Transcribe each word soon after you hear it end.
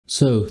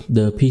So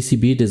the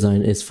PCB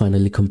design is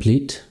finally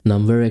complete, and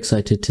I'm very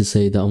excited to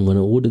say that I'm going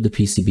to order the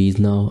PCBs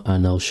now,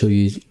 and I'll show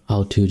you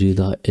how to do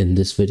that in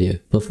this video.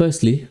 But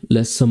firstly,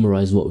 let's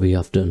summarize what we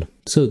have done.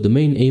 So the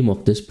main aim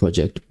of this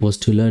project was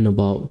to learn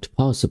about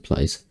power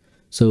supplies.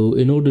 So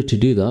in order to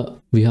do that,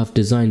 we have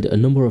designed a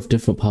number of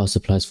different power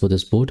supplies for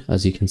this board.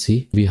 As you can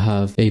see, we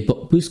have a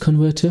buck boost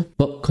converter,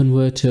 buck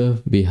converter,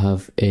 we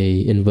have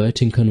a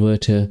inverting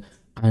converter,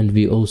 and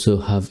we also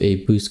have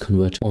a boost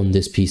converter on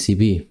this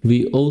PCB.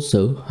 We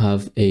also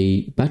have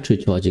a battery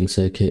charging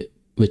circuit,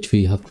 which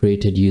we have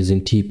created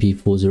using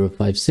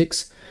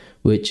TP4056,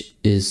 which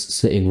is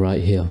sitting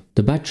right here.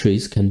 The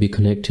batteries can be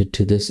connected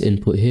to this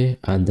input here,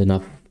 and then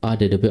I've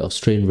added a bit of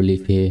strain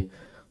relief here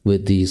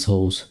with these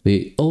holes.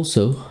 We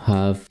also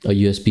have a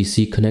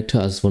USB-C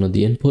connector as one of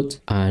the inputs,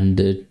 and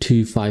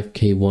two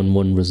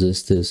 5K11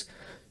 resistors,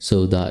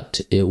 so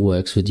that it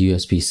works with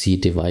USB-C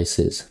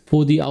devices.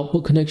 For the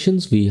output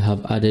connections, we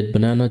have added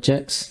banana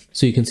jacks.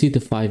 So you can see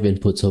the 5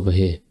 inputs over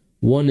here.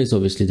 One is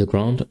obviously the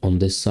ground on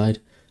this side,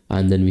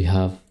 and then we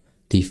have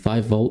the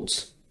 5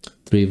 volts,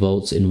 3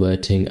 volts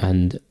inverting,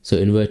 and so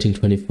inverting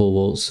 24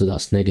 volts, so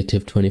that's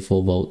negative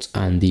 24 volts,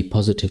 and the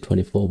positive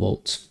 24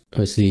 volts.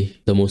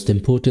 Obviously the most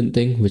important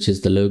thing, which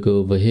is the logo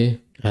over here.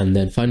 And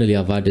then finally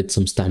I've added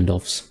some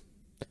standoffs.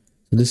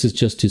 This is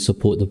just to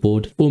support the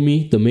board. For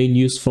me, the main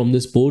use from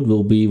this board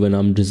will be when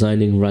I'm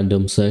designing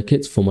random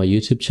circuits for my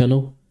YouTube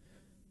channel.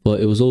 But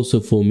it was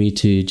also for me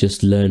to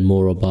just learn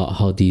more about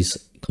how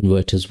these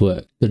converters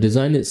work. The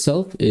design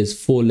itself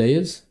is 4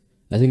 layers.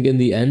 I think in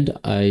the end,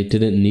 I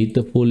didn't need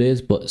the 4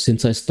 layers, but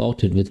since I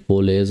started with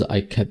 4 layers,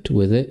 I kept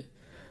with it.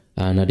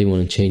 And I didn't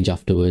want to change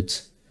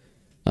afterwards,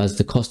 as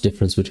the cost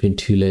difference between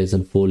 2 layers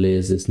and 4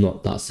 layers is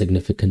not that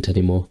significant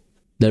anymore.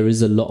 There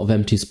is a lot of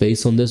empty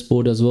space on this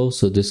board as well,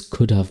 so this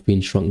could have been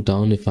shrunk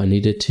down if I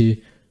needed to,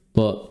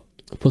 but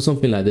for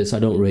something like this I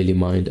don't really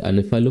mind. And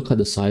if I look at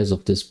the size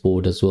of this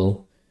board as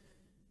well,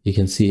 you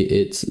can see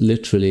it's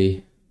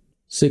literally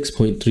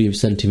 6.3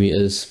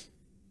 centimeters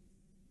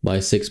by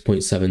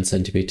 6.7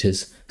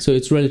 centimeters, so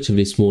it's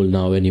relatively small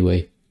now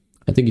anyway.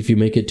 I think if you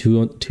make it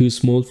too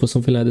small for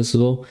something like this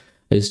as well,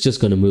 it's just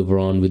going to move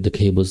around with the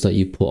cables that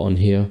you put on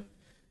here,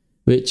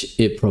 which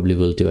it probably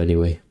will do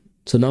anyway.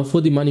 So now for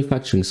the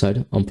manufacturing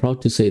side, I'm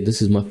proud to say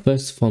this is my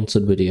first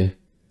sponsored video.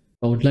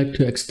 I would like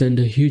to extend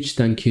a huge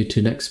thank you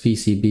to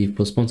NextPCB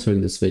for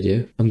sponsoring this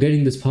video. I'm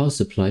getting this power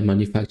supply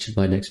manufactured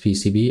by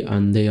NextPCB,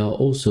 and they are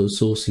also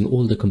sourcing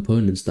all the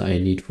components that I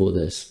need for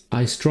this.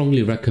 I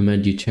strongly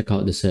recommend you check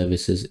out the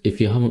services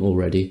if you haven't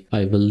already.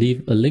 I will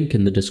leave a link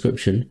in the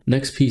description.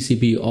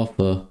 NextPCB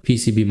offer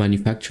PCB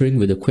manufacturing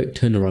with a quick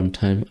turnaround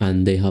time,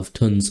 and they have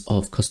tons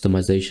of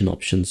customization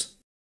options.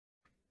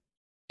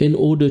 In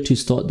order to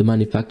start the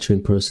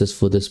manufacturing process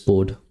for this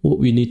board, what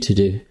we need to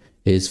do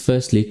is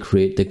firstly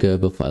create the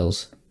Gerber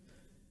files.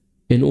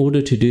 In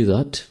order to do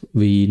that,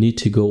 we need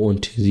to go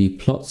onto the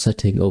plot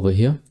setting over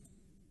here,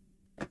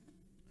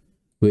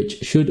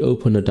 which should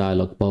open a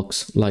dialog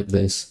box like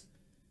this.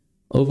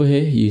 Over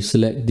here, you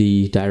select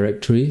the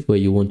directory where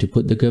you want to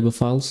put the Gerber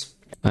files,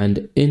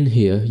 and in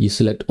here you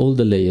select all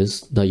the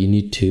layers that you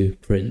need to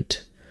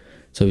print.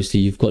 So obviously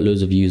you've got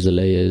loads of user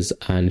layers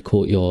and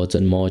courtyards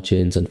and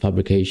margins and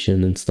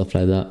fabrication and stuff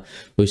like that.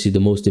 Obviously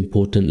the most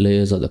important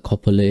layers are the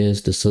copper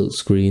layers, the silk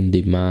screen,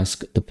 the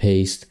mask, the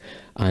paste,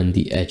 and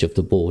the edge of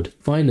the board.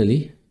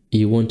 Finally,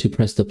 you want to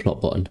press the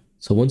plot button.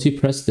 So once you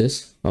press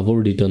this, I've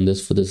already done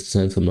this for this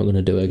design, so I'm not going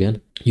to do it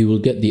again. You will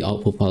get the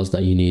output files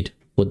that you need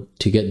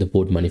to get the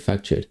board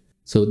manufactured.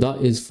 So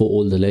that is for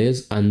all the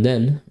layers. And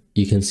then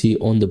you can see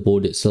on the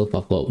board itself,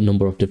 I've got a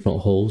number of different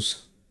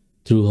holes,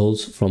 through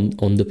holes from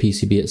on the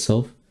PCB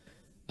itself,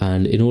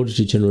 and in order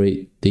to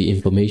generate the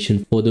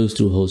information for those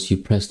through holes, you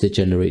press the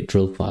generate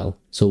drill file.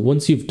 So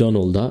once you've done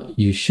all that,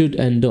 you should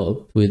end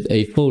up with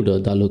a folder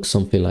that looks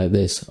something like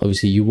this.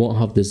 Obviously you won't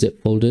have the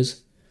zip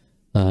folders,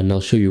 and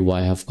I'll show you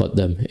why I've got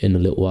them in a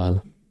little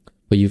while.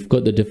 But you've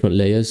got the different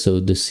layers. So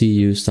the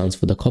CU stands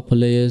for the copper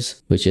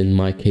layers, which in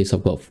my case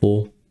I've got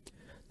 4.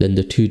 Then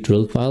the 2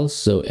 drill files,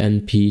 so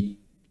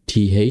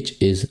NPTH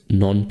is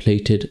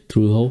non-plated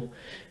through hole,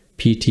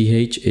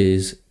 PTH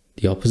is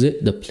the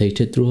opposite, the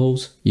plated through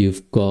holes.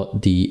 You've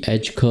got the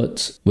edge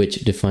cuts,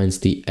 which defines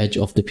the edge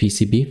of the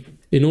PCB.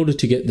 In order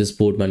to get this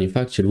board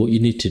manufactured, what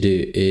you need to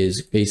do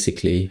is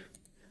basically,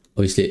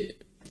 obviously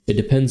it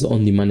depends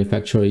on the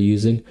manufacturer you're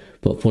using,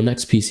 but for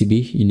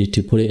NextPCB you need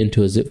to put it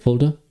into a zip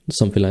folder,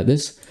 something like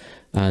this.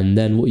 And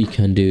then what you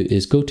can do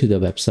is go to the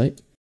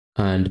website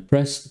and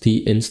press the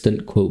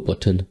instant quote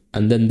button,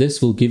 and then this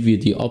will give you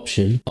the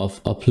option of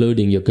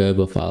uploading your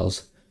Gerber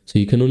files. So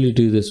you can only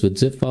do this with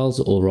zip files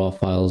or raw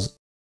files,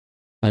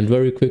 and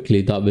very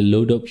quickly that will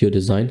load up your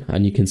design,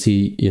 and you can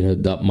see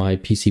that my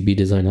PCB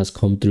design has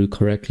come through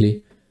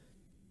correctly.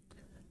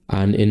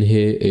 And in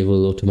here it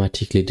will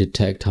automatically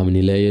detect how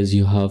many layers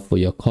you have for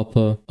your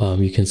copper.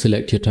 You can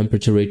select your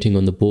temperature rating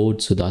on the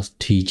board, so that's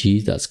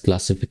TG, that's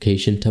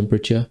glassification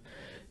temperature.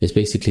 It's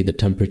basically the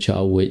temperature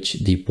at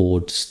which the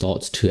board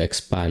starts to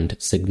expand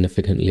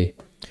significantly.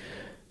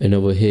 And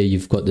over here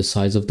you've got the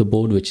size of the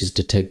board, which is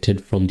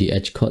detected from the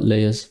edge cut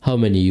layers, how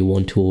many you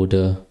want to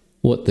order,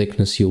 what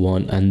thickness you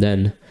want, and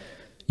then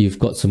you've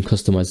got some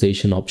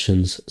customization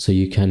options. So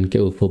you can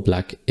go for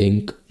black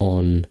ink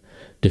on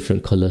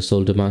different color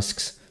solder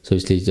masks. So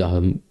obviously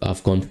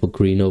I've gone for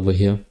green over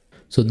here.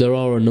 So there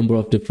are a number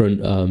of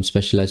different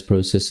specialized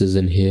processes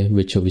in here,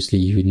 which obviously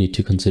you need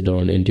to consider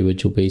on an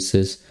individual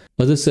basis.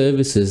 Other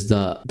services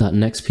that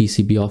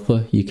NextPCB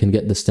offer, you can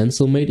get the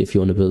stencil made if you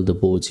want to build the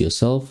boards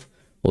yourself,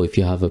 or if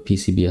you have a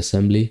PCB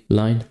assembly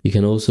line. You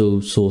can also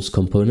source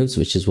components,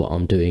 which is what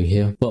I'm doing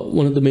here. But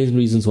one of the main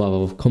reasons why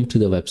I've come to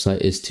the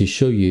website is to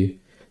show you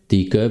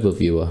the Gerber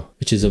viewer,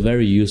 which is a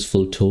very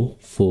useful tool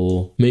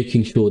for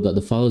making sure that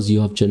the files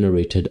you have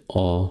generated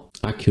are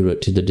accurate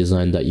to the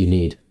design that you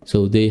need.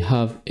 So they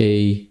have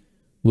a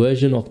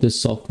version of this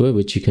software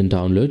which you can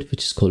download,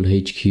 which is called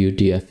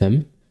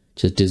HQDFM,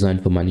 which is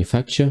designed for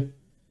manufacture,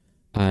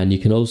 and you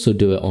can also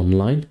do it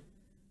online.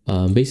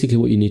 Basically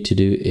what you need to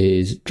do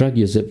is drag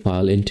your zip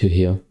file into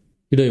here.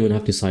 You don't even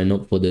have to sign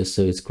up for this,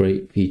 so it's a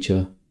great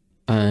feature.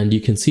 And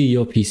you can see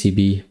your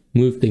PCB,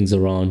 move things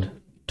around,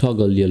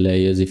 toggle your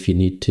layers if you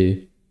need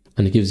to,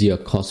 and it gives you a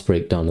cost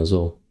breakdown as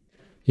well.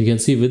 You can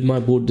see with my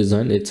board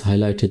design, it's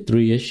highlighted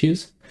 3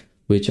 issues,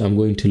 which I'm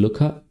going to look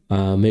at,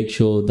 make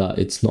sure that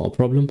it's not a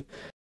problem.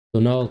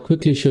 So now I'll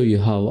quickly show you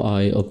how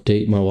I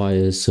update my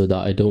wires so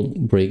that I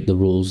don't break the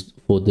rules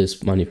for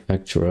this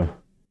manufacturer.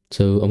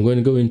 So I'm going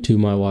to go into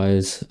my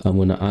wires. I'm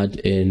going to add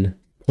in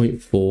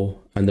 0.4,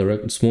 and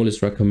the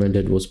smallest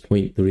recommended was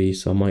 0.3,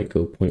 so I might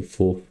go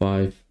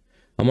 0.45.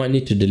 I might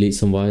need to delete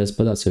some wires,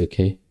 but that's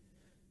okay.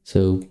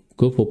 So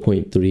go for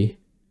 0.3,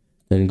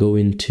 then go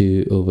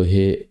into over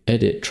here,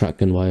 edit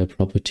track and wire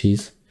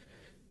properties.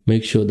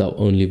 Make sure that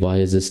only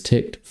wires is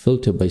ticked,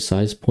 filter by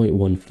size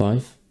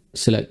 0.15,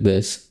 select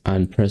this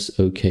and press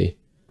OK.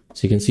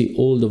 So you can see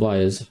all the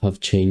wires have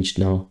changed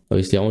now.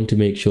 Obviously I want to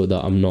make sure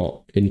that I'm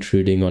not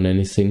intruding on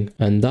anything,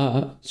 and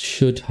that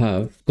should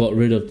have got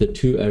rid of the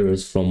 2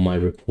 errors from my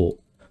report.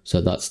 So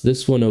that's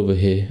this one over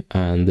here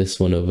and this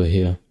one over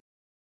here.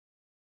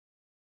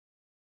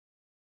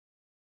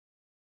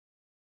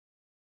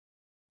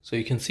 So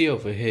you can see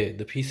over here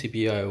the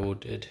PCB I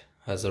ordered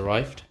has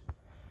arrived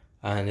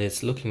and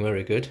it's looking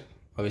very good.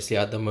 Obviously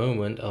at the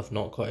moment I've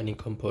not got any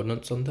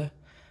components on there,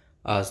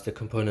 as the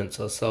components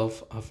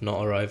themselves have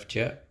not arrived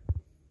yet.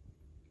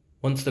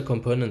 Once the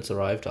components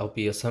arrived, I'll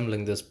be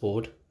assembling this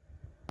board.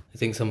 I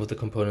think some of the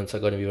components are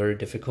going to be very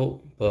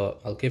difficult,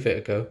 but I'll give it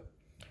a go.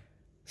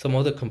 Some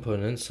other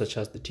components such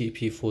as the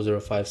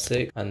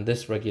TP4056 and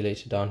this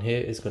regulator down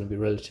here is going to be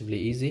relatively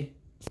easy.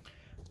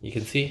 You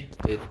can see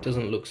it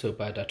doesn't look so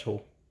bad at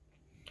all.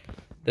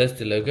 There's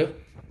the logo.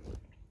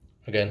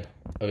 Again,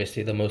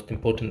 obviously the most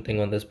important thing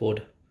on this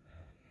board.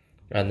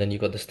 And then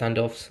you've got the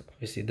standoffs.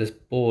 Obviously this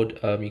board,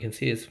 you can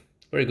see is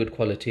very good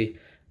quality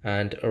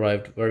and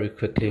arrived very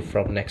quickly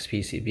from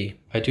NextPCB.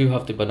 I do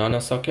have the banana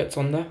sockets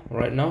on there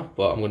right now,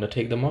 but I'm going to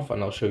take them off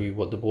and I'll show you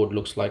what the board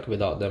looks like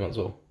without them as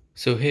well.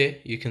 So here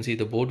you can see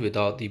the board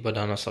without the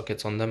banana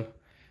sockets on them.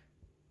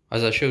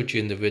 As I showed you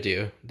in the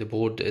video, the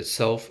board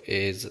itself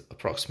is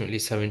approximately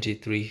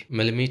 73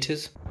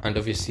 millimeters, and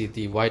obviously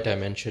the Y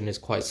dimension is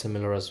quite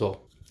similar as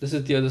well. This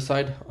is the other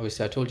side.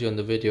 Obviously I told you in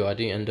the video I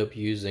didn't end up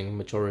using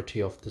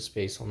majority of the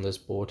space on this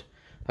board.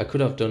 I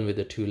could have done with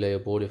a 2-layer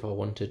board if I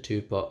wanted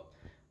to, but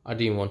I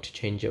didn't want to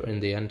change it in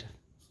the end.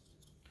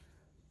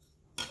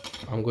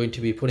 I'm going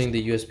to be putting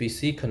the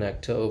USB-C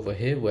connector over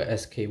here where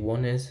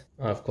SK1 is.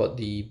 I've got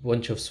the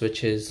bunch of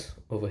switches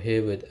over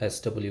here with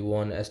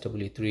SW1,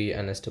 SW3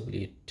 and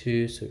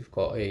SW2. So we've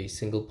got a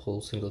single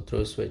pole, single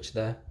throw switch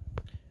there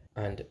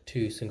and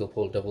 2 single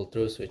pole double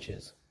throw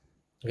switches.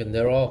 Again,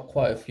 there are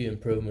quite a few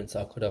improvements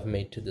I could have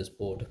made to this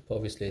board, but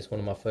obviously it's one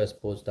of my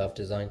first boards that I've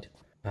designed.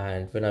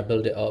 And when I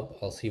build it up,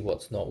 I'll see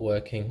what's not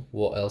working,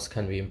 what else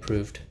can be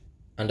improved.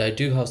 And I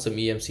do have some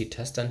EMC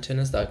test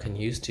antennas that I can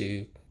use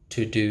to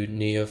do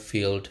near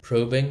field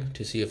probing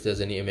to see if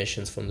there's any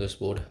emissions from this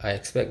board. I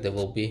expect there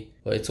will be,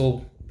 but it's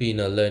all been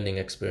a learning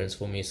experience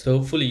for me. So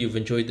hopefully you've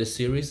enjoyed this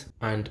series,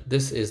 and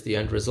this is the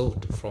end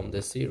result from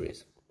this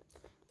series.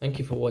 Thank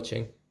you for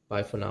watching.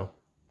 Bye for now.